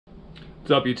What's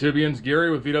up, YouTubians?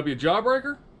 Gary with VW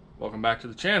Jawbreaker. Welcome back to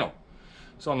the channel.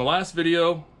 So on the last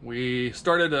video, we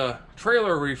started a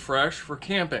trailer refresh for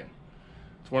camping.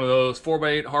 It's one of those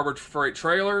 4x8 Harbor Freight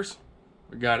trailers.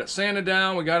 We got it sanded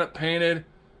down, we got it painted,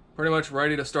 pretty much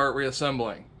ready to start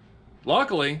reassembling.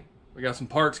 Luckily, we got some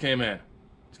parts came in.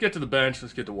 Let's get to the bench,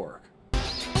 let's get to work.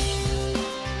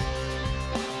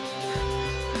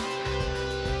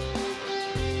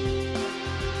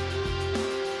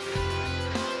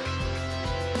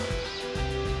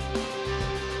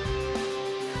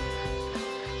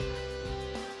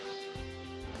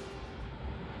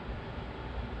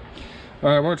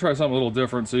 Alright, we're going to try something a little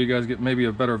different so you guys get maybe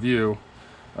a better view.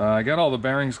 I got all the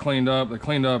bearings cleaned up. They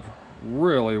cleaned up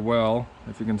really well,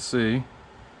 if you can see.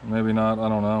 Maybe not, I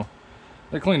don't know.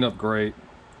 They cleaned up great.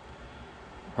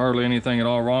 Hardly anything at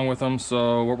all wrong with them.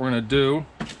 So what we're going to do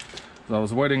is I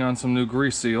was waiting on some new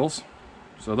grease seals.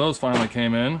 So those finally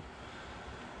came in.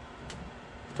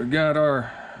 We got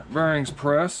our bearings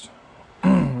pressed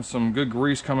with some good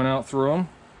grease coming out through them.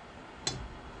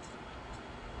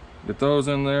 Get those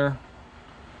in there.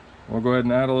 We'll go ahead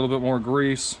and add a little bit more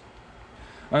grease.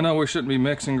 I know we shouldn't be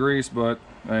mixing grease, but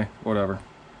hey, whatever.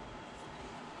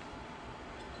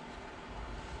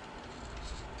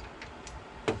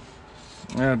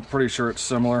 Yeah, I'm pretty sure it's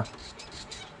similar-ish.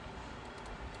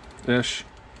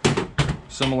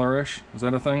 Similar-ish, is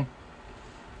that a thing?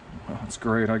 Oh, that's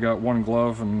great, I got one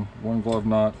glove and one glove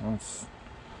not. That's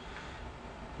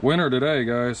winter today,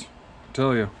 guys, I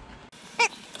tell you.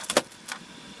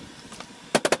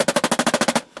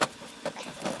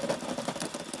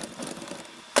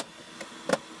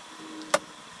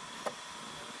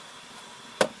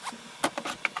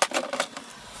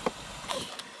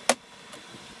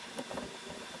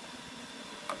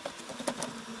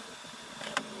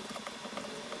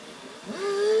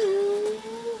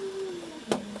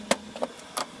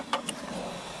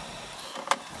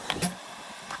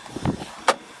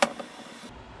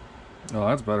 Oh,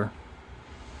 that's better.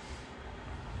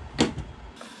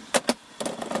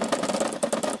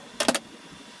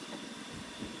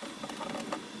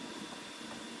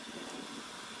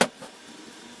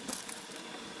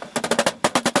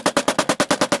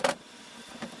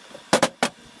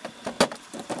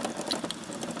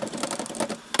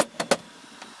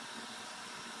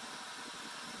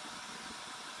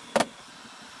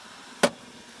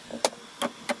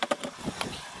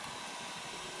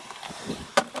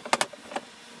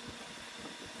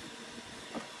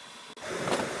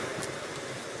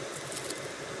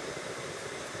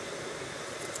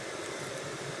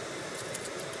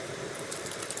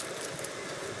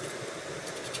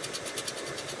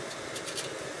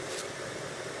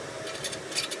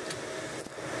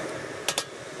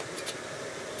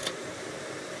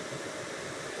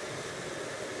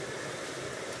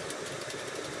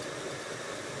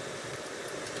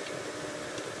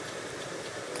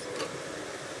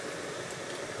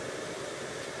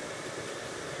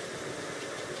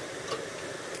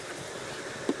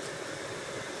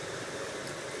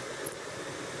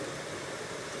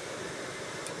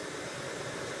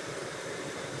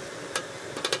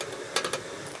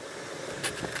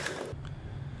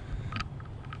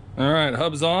 Alright,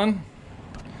 hub's on.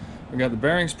 We got the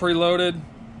bearings preloaded.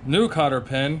 New cotter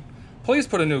pin. Please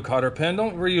put a new cotter pin.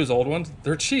 Don't reuse old ones.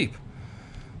 They're cheap.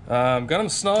 Got them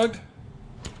snugged.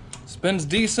 Spins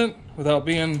decent without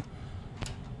being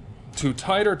too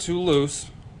tight or too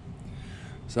loose.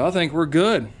 So I think we're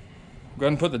good. Go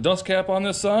ahead and put the dust cap on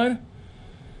this side.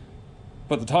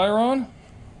 Put the tire on.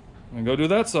 And go do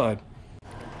that side.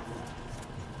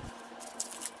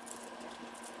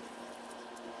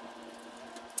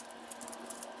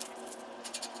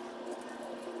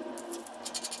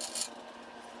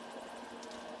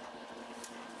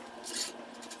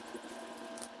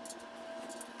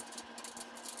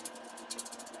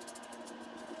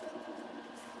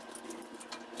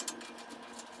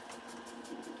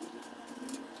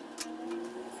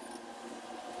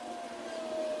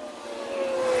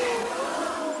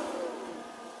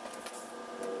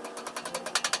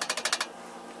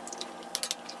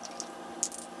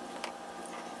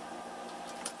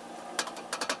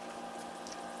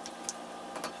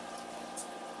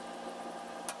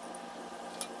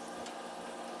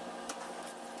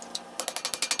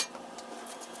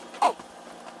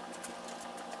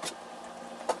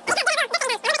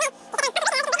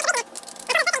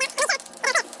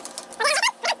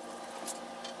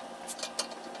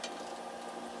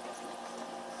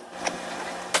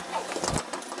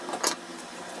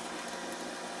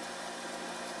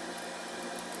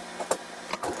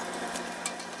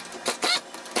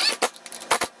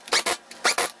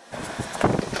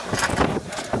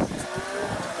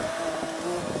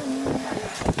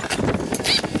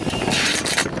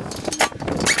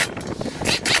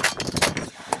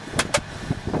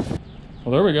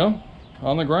 Well, there we go,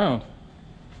 on the ground.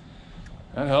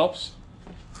 That helps.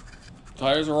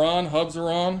 Tires are on, hubs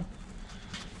are on.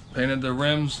 Painted the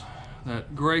rims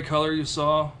that gray color you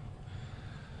saw.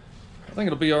 I think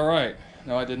it'll be all right.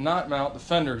 Now, I did not mount the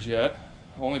fenders yet,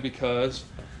 only because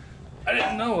I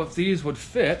didn't know if these would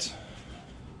fit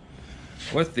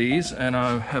with these, and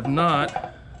I have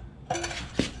not.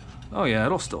 Oh yeah,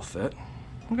 it'll still fit.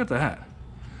 Look at that.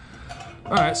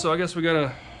 All right, so I guess we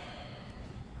gotta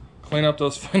clean up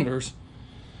those fenders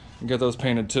and get those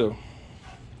painted too.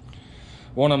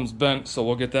 One of them's bent, so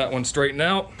we'll get that one straightened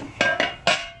out.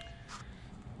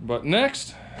 But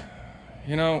next,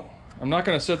 you know, I'm not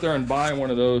gonna sit there and buy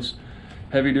one of those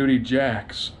heavy-duty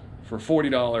jacks for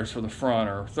 $40 for the front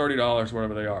or $30,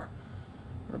 whatever they are.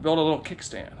 I'm gonna build a little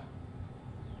kickstand,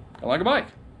 like a bike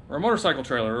or a motorcycle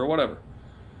trailer or whatever.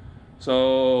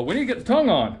 So we need to get the tongue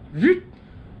on. Let's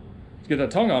get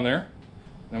that tongue on there.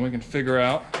 Then we can figure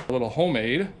out a little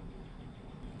homemade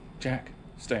jack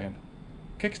stand,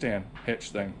 kickstand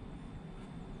hitch thing.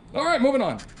 All right, moving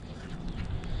on.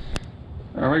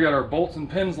 All right, we got our bolts and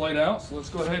pins laid out, so let's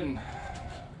go ahead and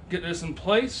get this in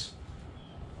place.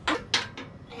 And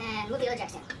move the other jack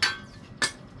stand.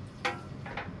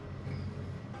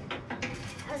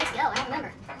 How does this go? I don't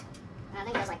remember. I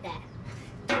think it goes like that.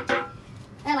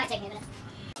 That might take me a minute.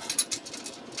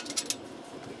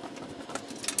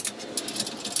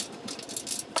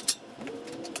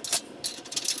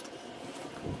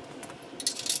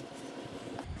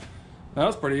 That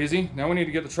was pretty easy. Now we need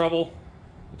to get the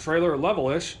trailer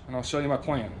level-ish, and I'll show you my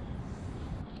plan.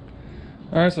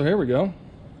 All right, so here we go.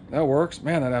 That works.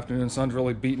 Man, that afternoon sun's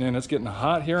really beating in. It's getting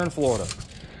hot here in Florida.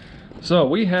 So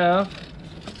we have,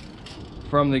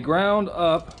 from the ground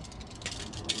up,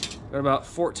 got about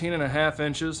 14.5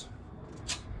 inches.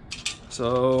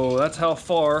 So that's how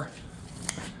far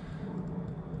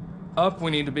up we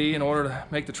need to be in order to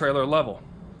make the trailer level.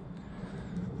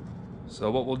 So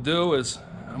what we'll do is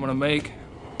I'm gonna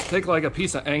take like a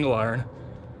piece of angle iron,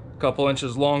 a couple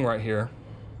inches long right here,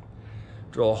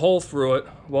 drill a hole through it,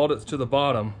 weld it to the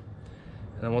bottom,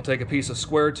 and then we'll take a piece of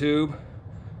square tube,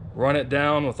 run it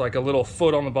down with like a little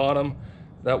foot on the bottom.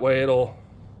 That way it'll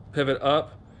pivot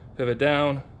up, pivot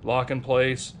down, lock in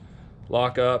place,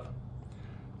 lock up.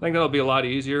 I think that'll be a lot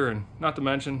easier, and not to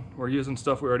mention we're using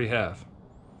stuff we already have.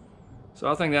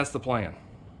 So I think that's the plan.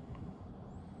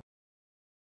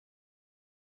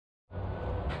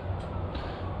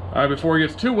 All right, before it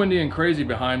gets too windy and crazy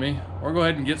behind me, we'll go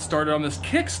ahead and get started on this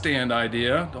kickstand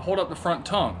idea to hold up the front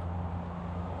tongue.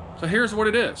 So here's what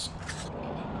it is.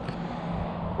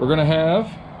 We're gonna have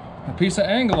a piece of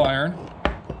angle iron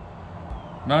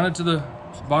mounted to the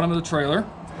bottom of the trailer.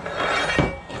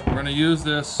 We're gonna use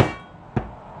this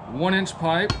 1-inch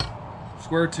pipe,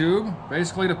 square tube,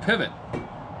 basically to pivot.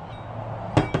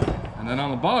 And then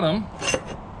on the bottom,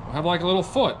 we'll have like a little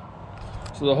foot.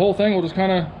 So the whole thing will just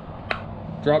kind of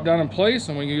drop down in place,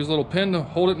 and we can use a little pin to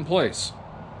hold it in place.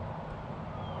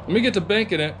 Let me get to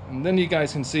banking it, and then you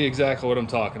guys can see exactly what I'm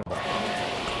talking about.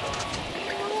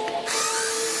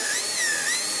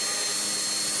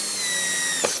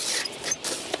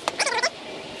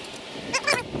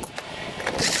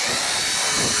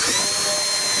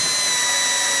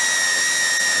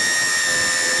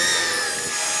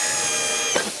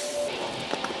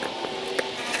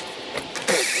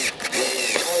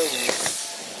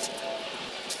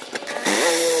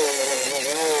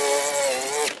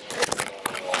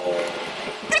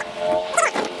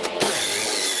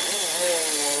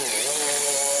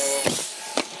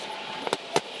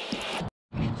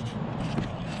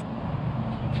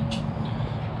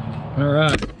 All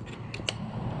right,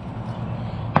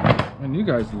 and you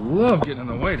guys love getting in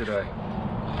the way today.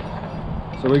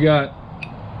 So we got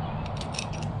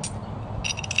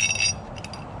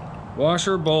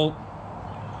washer, bolt.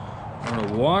 I'm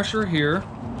gonna washer here.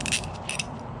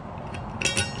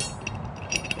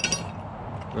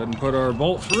 Go ahead and put our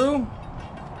bolt through.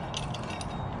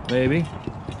 Maybe.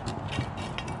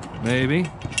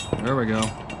 There we go.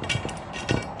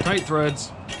 Tight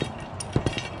threads.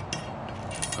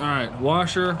 All right,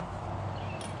 washer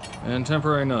and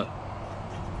temporary nut.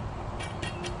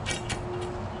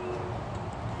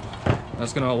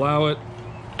 That's gonna allow it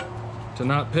to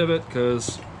not pivot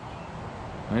because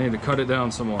I need to cut it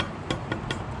down some more.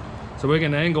 So we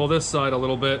can angle this side a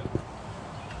little bit.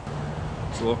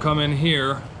 So we'll come in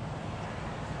here.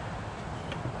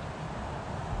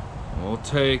 We'll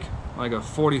take like a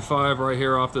 45 right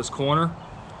here off this corner,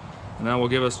 and that will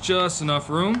give us just enough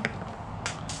room.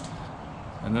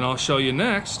 And then I'll show you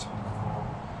next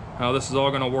how this is all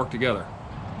going to work together.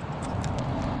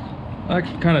 I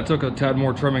kind of took a tad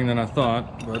more trimming than I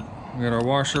thought, but We got our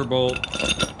washer bolt.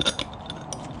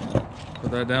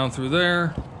 Put that down through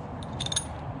there.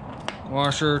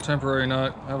 Washer, temporary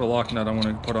nut. I have a lock nut I want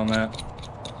to put on that.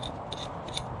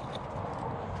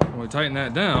 When we tighten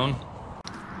that down.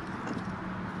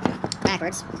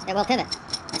 Backwards, it will pivot,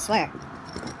 I swear.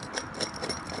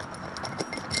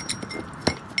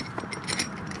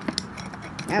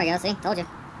 There we go, see? Told you.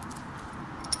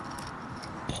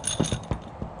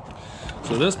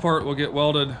 So this part will get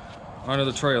welded onto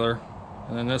the trailer,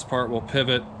 and then this part will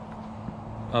pivot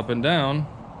up and down,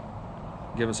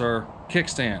 give us our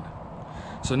kickstand.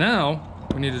 So now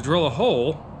we need to drill a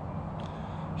hole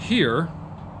here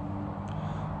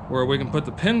where we can put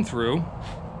the pin through.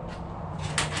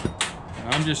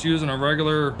 I'm just using a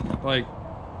regular, like,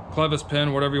 clevis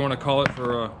pin, whatever you want to call it,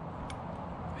 for a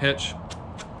hitch,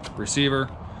 receiver.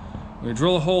 We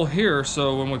drill a hole here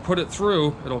so when we put it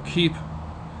through, it'll keep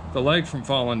the leg from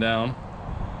falling down.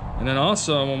 And then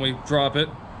also when we drop it,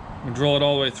 we drill it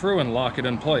all the way through and lock it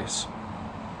in place.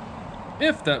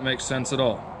 If that makes sense at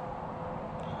all.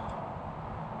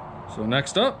 So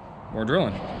next up, more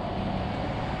drilling.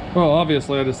 Well,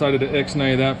 obviously I decided to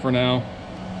ixnay that for now.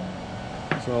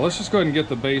 So let's just go ahead and get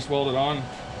the base welded on,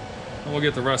 and we'll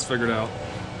get the rest figured out.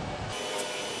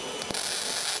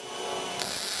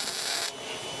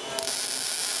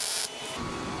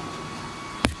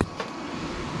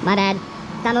 My bad.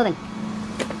 Stop moving.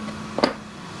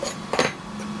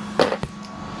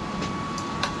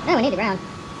 No, we need the ground.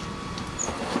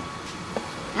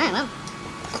 Alright, well.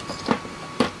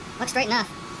 Looks straight enough.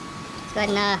 Let's go ahead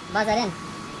and buzz that in.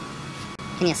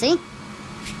 Can you see?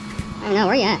 I don't know,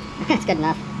 where you at? That's good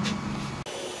enough.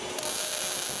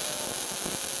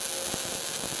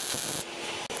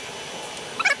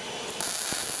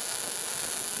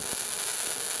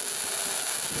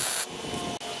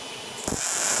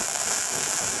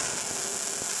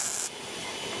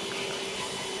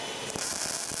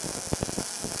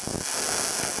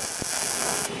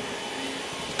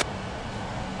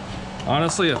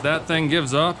 Honestly, if that thing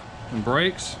gives up and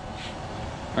breaks,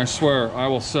 I swear I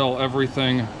will sell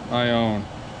everything I own.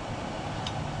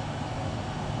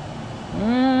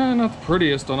 Not the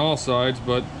prettiest on all sides,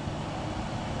 but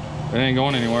it ain't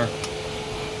going anywhere.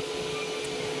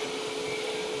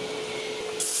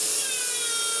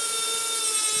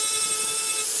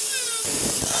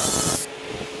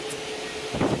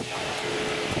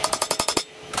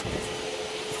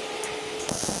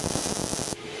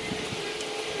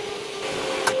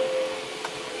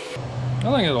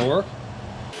 I think it'll work.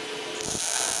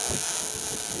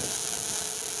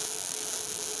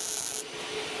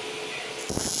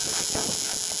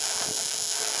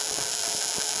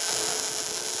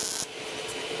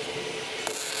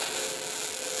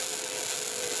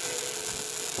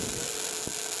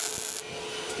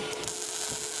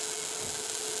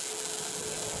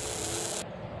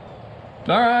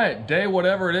 All right, day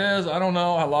whatever it is, I don't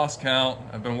know, I lost count.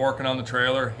 I've been working on the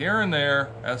trailer here and there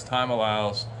as time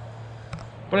allows.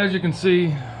 But as you can see,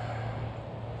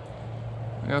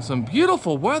 we got some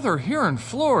beautiful weather here in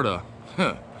Florida.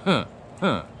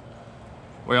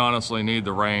 We honestly need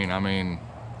the rain. I mean,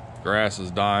 grass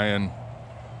is dying.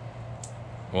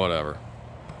 Whatever.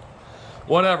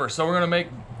 So we're gonna make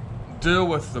do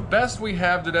with the best we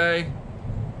have today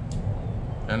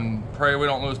and pray we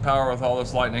don't lose power with all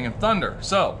this lightning and thunder.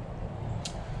 So,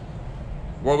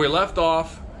 where we left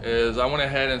off is I went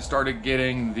ahead and started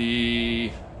getting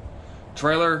the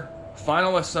trailer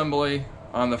final assembly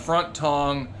on the front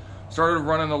tongue, started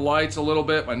running the lights a little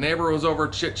bit. My neighbor was over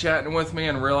chit-chatting with me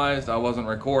and realized I wasn't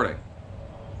recording.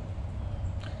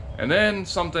 And then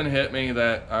something hit me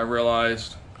that I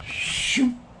realized,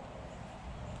 shoot,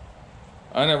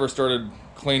 I never started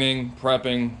cleaning,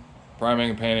 prepping,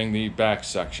 priming and painting the back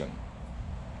section.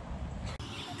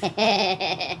 Gonna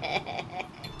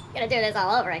do this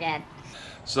all over again.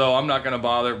 So I'm not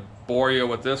gonna bore you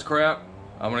with this crap.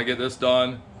 I'm gonna get this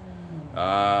done.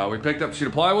 We picked up a sheet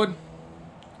of plywood.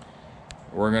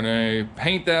 We're gonna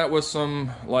paint that with some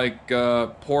like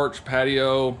porch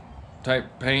patio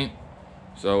type paint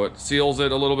so it seals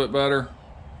it a little bit better.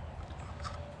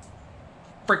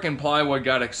 Freaking plywood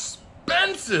got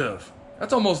expensive.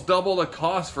 That's almost double the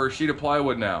cost for a sheet of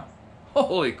plywood now.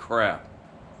 Holy crap.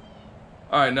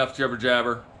 All right, enough jibber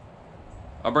jabber.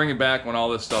 I'll bring you back when all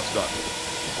this stuff's done.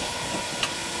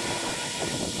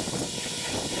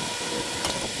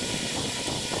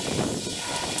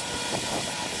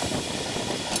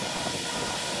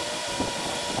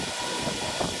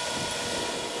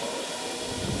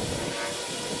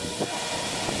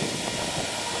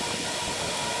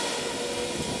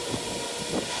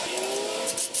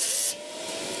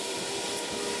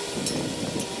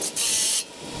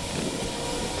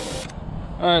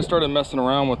 I started messing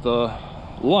around with the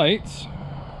lights.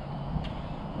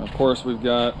 Of course, we've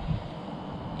got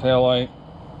tail light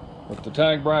with the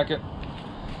tag bracket.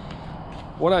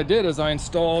 What I did is I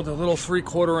installed a little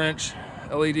 3/4 inch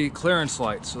LED clearance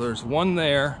light. So there's one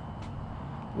there,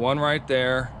 one right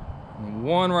there, and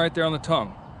one right there on the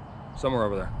tongue, somewhere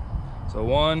over there. So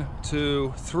 1,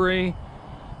 2, 3,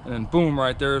 and then boom,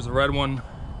 right there's the red one.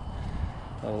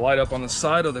 That'll light up on the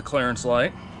side of the clearance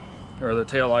light, or the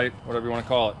tail light, whatever you want to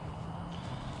call it.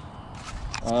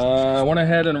 I went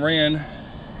ahead and ran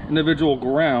individual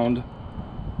ground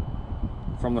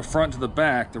from the front to the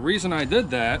back. The reason I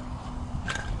did that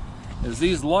is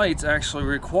these lights actually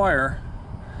require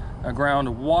a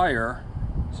ground wire.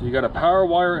 So you got a power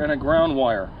wire and a ground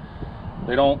wire.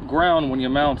 They don't ground when you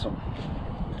mount them.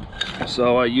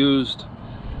 So I used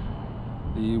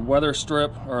the weather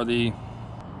strip, or the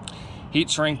heat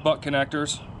shrink butt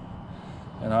connectors,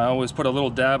 and I always put a little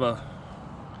dab of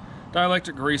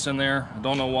dielectric grease in there. I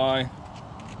don't know why.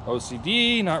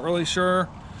 OCD, not really sure.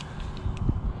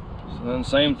 So then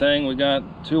same thing, we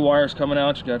got 2 wires coming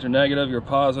out. You got your negative, your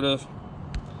positive,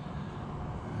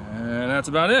 and that's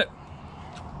about it.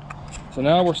 So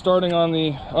now we're starting on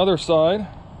the other side.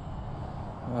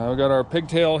 We got our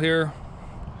pigtail here.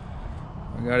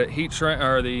 We got it heat shrink,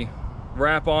 or the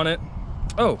wrap on it.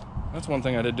 Oh, that's one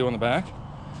thing I did do in the back.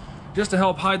 Just to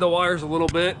help hide the wires a little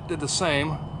bit, did the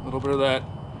same. A little bit of that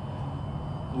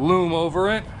loom over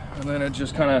it, and then it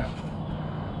just kind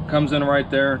of comes in right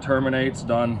there, terminates,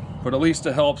 done. But at least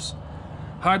it helps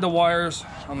hide the wires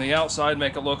on the outside,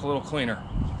 make it look a little cleaner.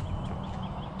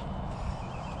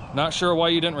 Not sure why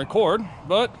you didn't record,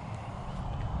 but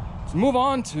let's move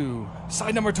on to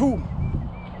side number 2.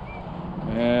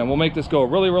 And we'll make this go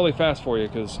really, really fast for you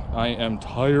because I am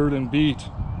tired and beat.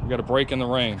 We got a break in the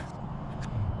rain.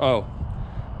 Oh,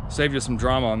 save you some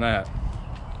drama on that.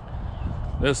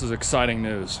 This is exciting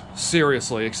news.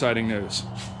 Seriously exciting news.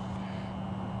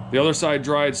 The other side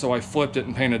dried, so I flipped it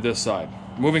and painted this side.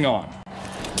 Moving on.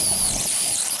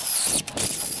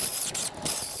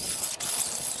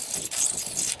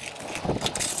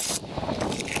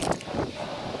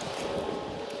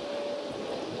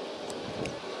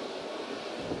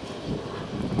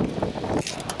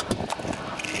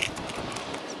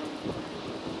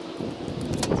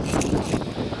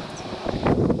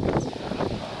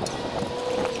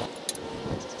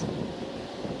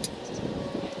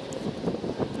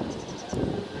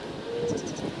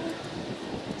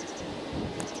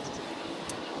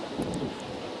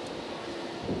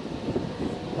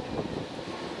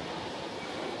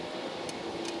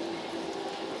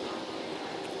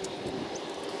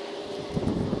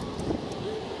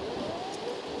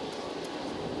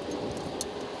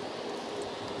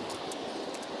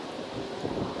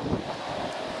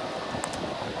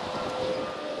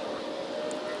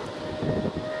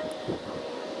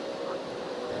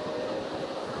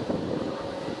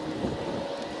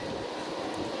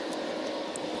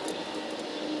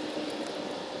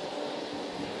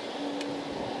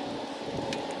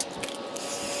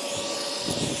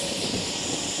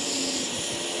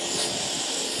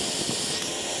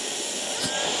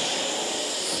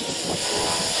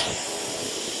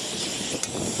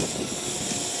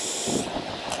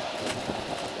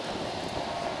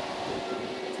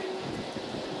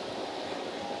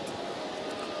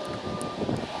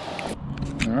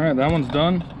 All right, that one's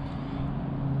done.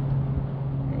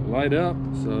 Light up,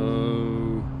 so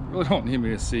you really don't need me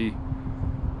to see. You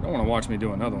don't want to watch me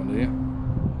do another one, do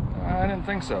you? I didn't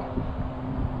think so.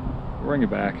 Bring it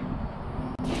back.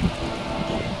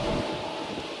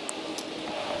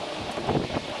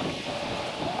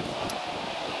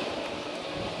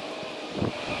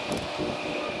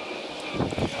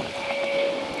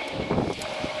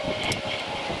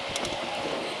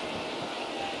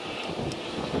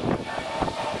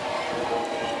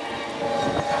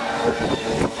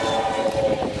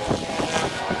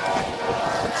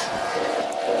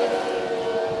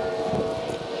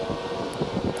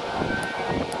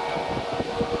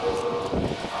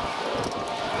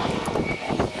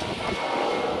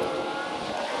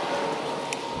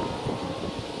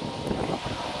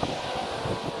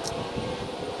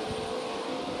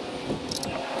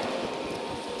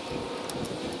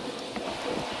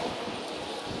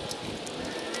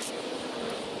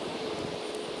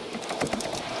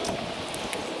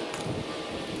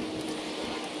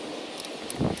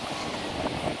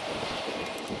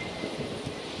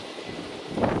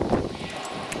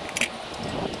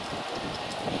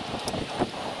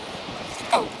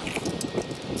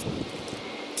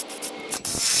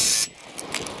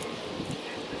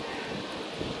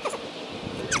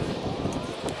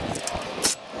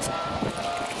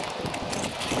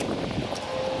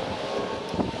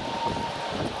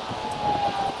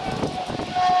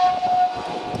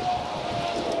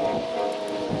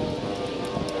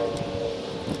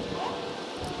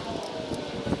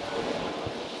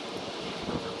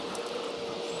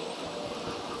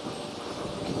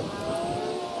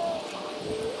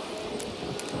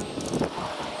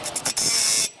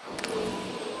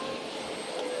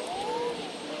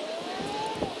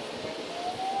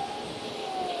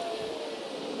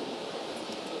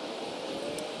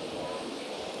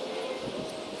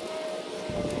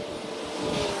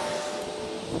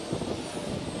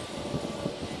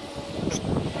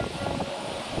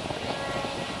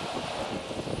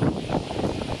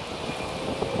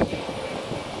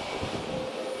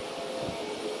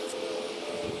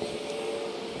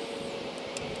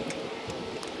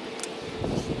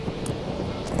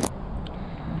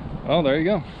 Oh, there you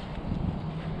go.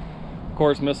 Of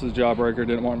course, Mrs. Jawbreaker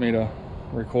didn't want me to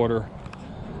record her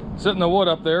sitting the wood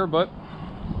up there, but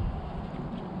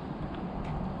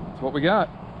that's what we got.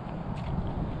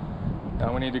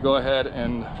 Now we need to go ahead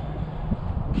and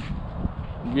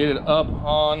get it up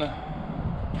on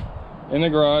in the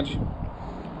garage,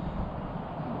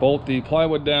 bolt the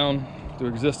plywood down through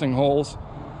existing holes.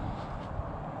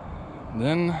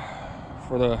 Then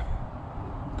for the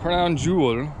crown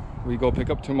jewel, we go pick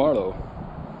up tomorrow.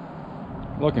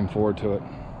 Looking forward to it.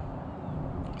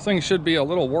 This thing should be a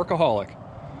little workaholic,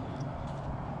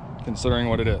 considering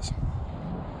what it is.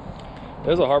 It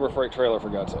is a Harbor Freight trailer, for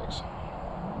God's sakes.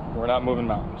 We're not moving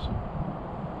mountains.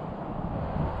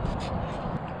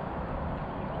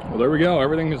 Well, there we go.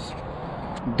 Everything is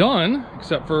done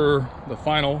except for the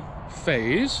final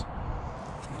phase,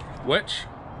 which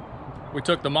we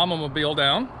took the Mama-mobile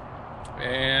down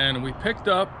and we picked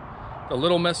up the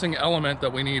little missing element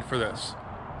that we need for this.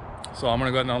 So I'm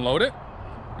gonna go ahead and unload it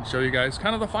and show you guys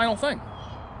kind of the final thing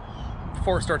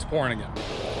before it starts pouring again.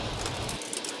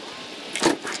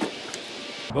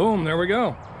 Boom, there we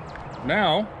go.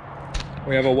 Now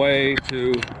we have a way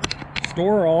to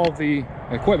store all of the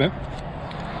equipment,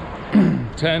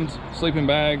 tent, sleeping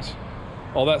bags,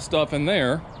 all that stuff in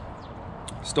there.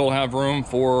 Still have room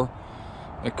for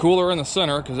a cooler in the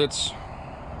center because it's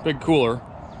a big cooler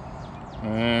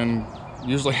and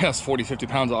usually has 40-50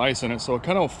 pounds of ice in it, so it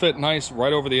kind of fit nice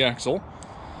right over the axle.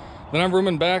 Then I'm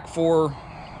rooming back for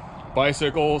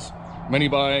bicycles, mini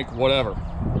bike, whatever.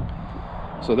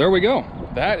 So there we go.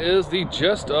 That is the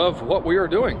gist of what we are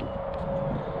doing.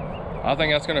 I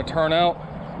think that's going to turn out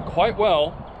quite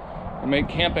well and make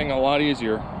camping a lot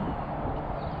easier.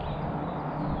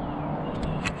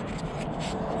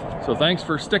 So thanks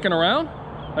for sticking around.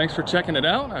 Thanks for checking it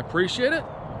out. I appreciate it.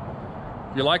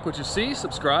 If you like what you see,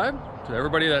 subscribe. To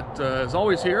everybody that is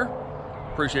always here,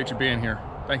 appreciate you being here.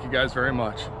 Thank you guys very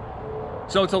much.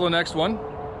 So until the next one,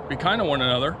 be kind to one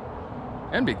another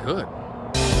and be good.